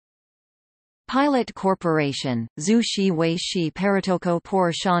Pilot Corporation, Zushi Weishi Paratoko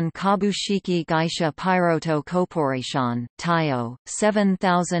Porshan Kabushiki Gaisha Pyroto Corporation, Taiyo,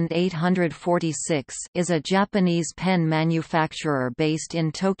 7846, is a Japanese pen manufacturer based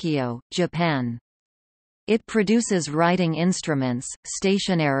in Tokyo, Japan. It produces writing instruments,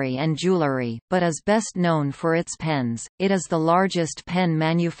 stationery and jewelry, but is best known for its pens. It is the largest pen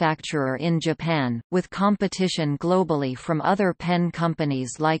manufacturer in Japan, with competition globally from other pen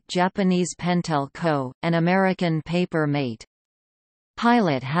companies like Japanese Pentel Co. and American Paper Mate.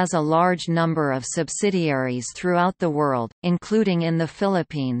 Pilot has a large number of subsidiaries throughout the world, including in the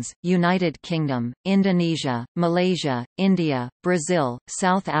Philippines, United Kingdom, Indonesia, Malaysia, India, Brazil,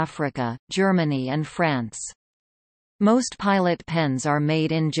 South Africa, Germany and France. Most Pilot pens are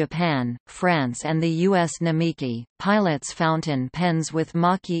made in Japan, France and the US. Namiki, Pilot's fountain pens with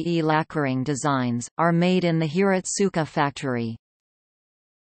maki-e lacquering designs, are made in the Hiratsuka factory.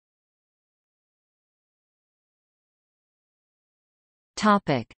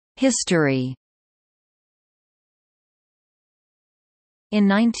 History. In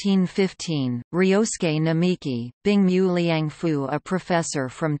 1915, Ryosuke Namiki, Bingmu Liangfu, a professor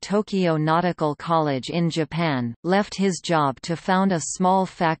from Tokyo Nautical College in Japan, left his job to found a small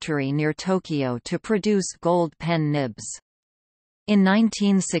factory near Tokyo to produce gold pen nibs. In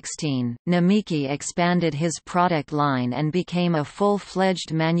 1916, Namiki expanded his product line and became a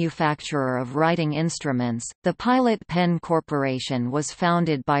full-fledged manufacturer of writing instruments. The Pilot Pen Corporation was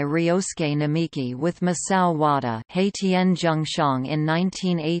founded by Ryosuke Namiki with Masao Wada in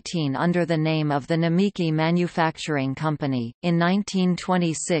 1918 under the name of the Namiki Manufacturing Company. In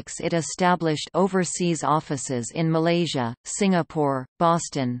 1926 it established overseas offices in Malaysia, Singapore,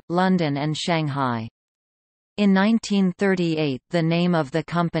 Boston, London and Shanghai. In 1938 the name of the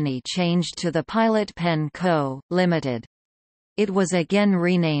company changed to the Pilot Pen Co., Limited. It was again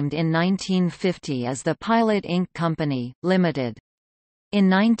renamed in 1950 as the Pilot Ink Company, Limited. In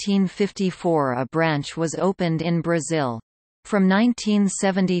 1954 a branch was opened in Brazil. From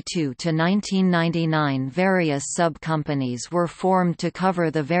 1972 to 1999 various sub-companies were formed to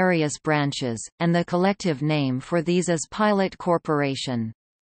cover the various branches, and the collective name for these is Pilot Corporation.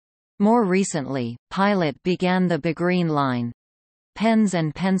 More recently, Pilot began the Begreen line, pens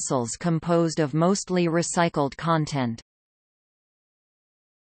and pencils composed of mostly recycled content.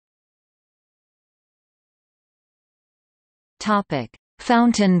 Topic: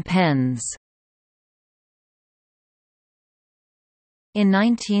 Fountain pens. In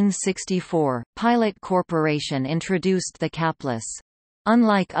 1964, Pilot Corporation introduced the capless.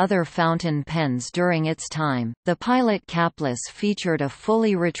 Unlike other fountain pens during its time, the Pilot capless featured a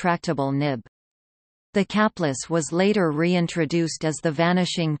fully retractable nib. The capless was later reintroduced as the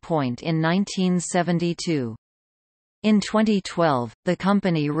vanishing point in 1972. In 2012, the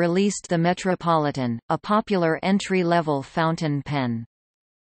company released the Metropolitan, a popular entry-level fountain pen.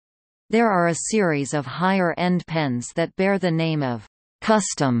 There are a series of higher-end pens that bear the name of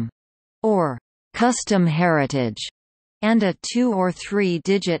Custom or Custom Heritage, and a 2- or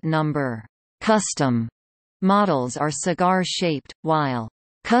 3-digit number. Custom models are cigar-shaped, while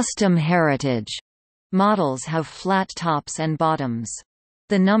Custom Heritage models have flat tops and bottoms.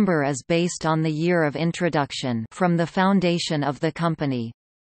 The number is based on the year of introduction from the foundation of the company.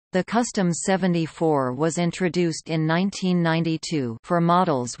 The Custom 74 was introduced in 1992 for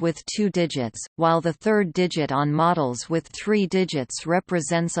models with 2 digits, while the third digit on models with 3 digits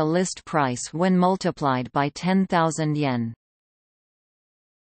represents a list price when multiplied by 10,000 yen.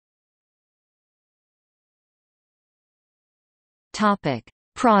 Topic: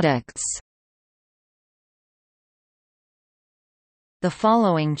 Products. The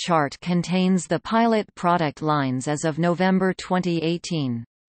following chart contains the Pilot product lines as of November 2018.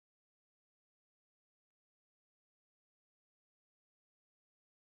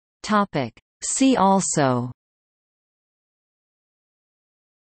 See also: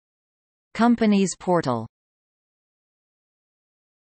 Companies portal.